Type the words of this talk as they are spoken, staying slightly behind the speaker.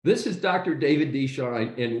This is Dr. David D.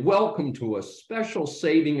 Shine, and welcome to a special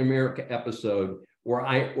Saving America episode where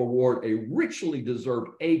I award a richly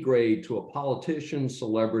deserved A grade to a politician,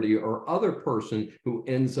 celebrity, or other person who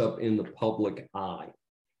ends up in the public eye.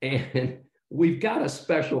 And we've got a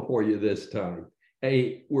special for you this time.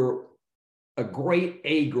 We're a great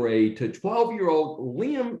A grade to 12-year-old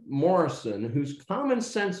Liam Morrison, whose Common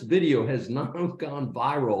Sense video has now gone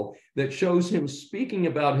viral that shows him speaking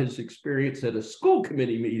about his experience at a school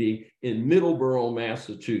committee meeting in Middleborough,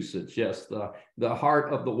 Massachusetts. Yes, the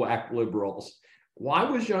heart of the WAC liberals. Why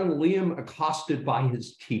was young Liam accosted by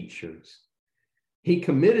his teachers? He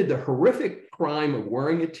committed the horrific crime of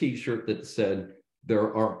wearing a t-shirt that said,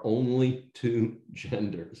 "There are only two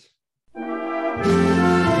genders."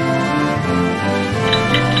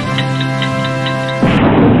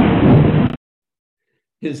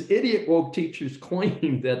 His idiot woke teachers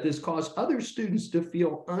claimed that this caused other students to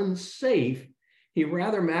feel unsafe. He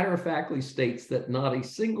rather matter-of-factly states that not a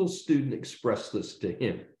single student expressed this to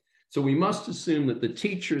him. So we must assume that the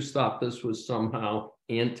teachers thought this was somehow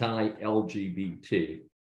anti-LGBT.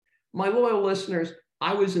 My loyal listeners,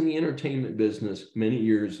 I was in the entertainment business many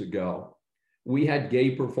years ago. We had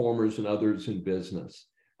gay performers and others in business.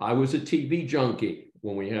 I was a TV junkie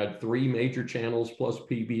when we had 3 major channels plus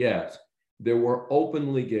PBS. There were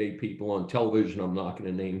openly gay people on television. I'm not going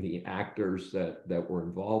to name the actors that were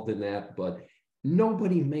involved in that, but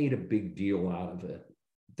nobody made a big deal out of it.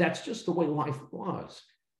 That's just the way life was.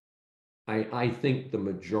 I think the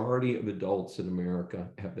majority of adults in America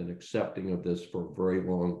have been accepting of this for a very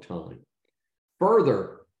long time.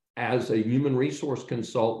 Further, as a human resource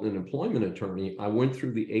consultant and employment attorney, I went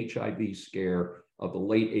through the HIV scare of the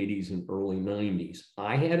late 80s and early 90s.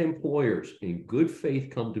 I had employers in good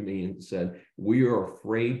faith come to me and said, "We are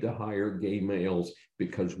afraid to hire gay males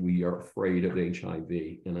because we are afraid of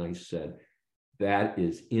HIV." And I said, that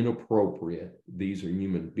is inappropriate. These are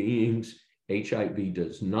human beings. HIV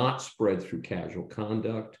does not spread through casual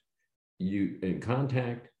contact. You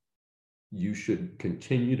should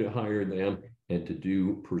continue to hire them and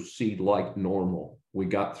to proceed like normal. We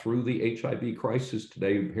got through the HIV crisis.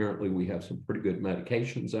 Today, apparently, we have some pretty good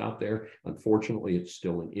medications out there. Unfortunately, it's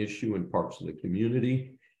still an issue in parts of the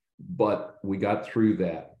community, but we got through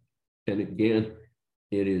that. And again,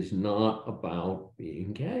 it is not about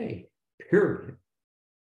being gay, period.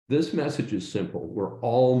 This message is simple. We're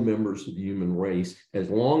all members of the human race. As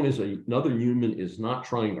long as another human is not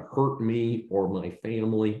trying to hurt me or my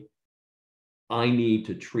family, I need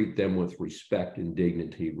to treat them with respect and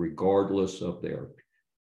dignity, regardless of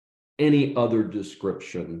any other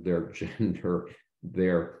description, their gender,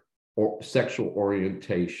 their sexual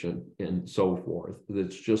orientation, and so forth.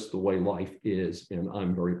 That's just the way life is. And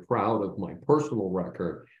I'm very proud of my personal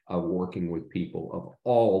record of working with people of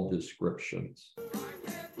all descriptions.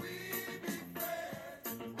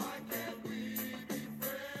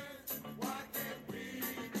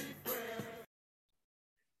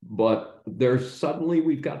 But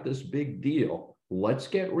we've got this big deal. Let's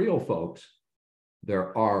get real, folks.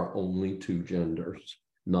 There are only two genders.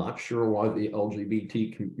 Not sure why the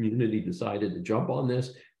LGBT community decided to jump on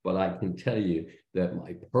this, but I can tell you that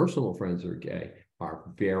my personal friends who are gay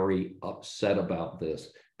are very upset about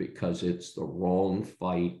this because it's the wrong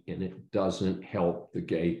fight and it doesn't help the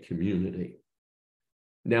gay community.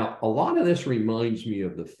 Now, a lot of this reminds me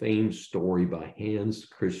of the famed story by Hans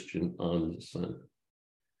Christian Andersen,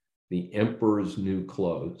 The Emperor's New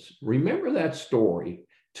Clothes. Remember that story?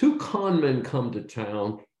 2 con men come to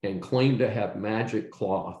town and claim to have magic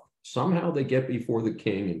cloth. Somehow they get before the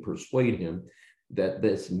king and persuade him that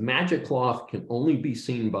this magic cloth can only be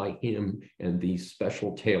seen by him and these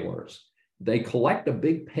special tailors. They collect a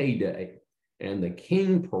big payday, and the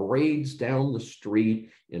king parades down the street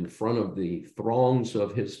in front of the throngs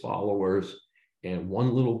of his followers, and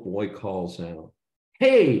one little boy calls out,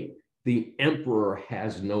 "Hey, the emperor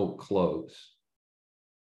has no clothes."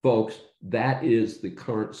 Folks, that is the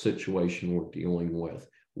current situation we're dealing with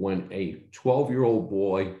when a 12-year-old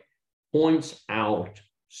boy points out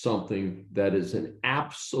something that is an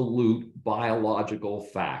absolute biological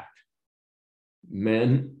fact.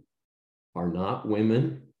 Men are not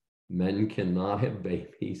women. Men cannot have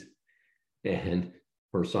babies. And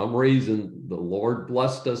for some reason, the Lord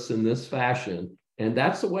blessed us in this fashion. And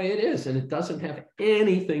that's the way it is. And it doesn't have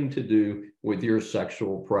anything to do with your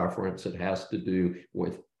sexual preference. It has to do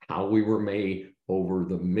with how we were made over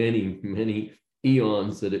the many, many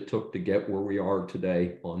eons that it took to get where we are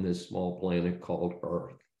today on this small planet called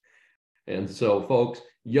Earth. And so, folks,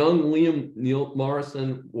 young Liam Neil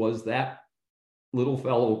Morrison was that little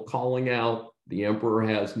fellow calling out, "The emperor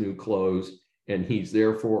has new clothes," and he's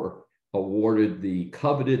therefore awarded the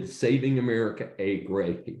coveted Saving America A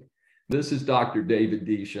grade. This is Dr. David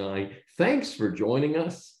D. Schein. Thanks for joining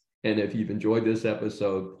us. And if you've enjoyed this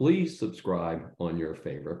episode, please subscribe on your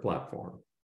favorite platform.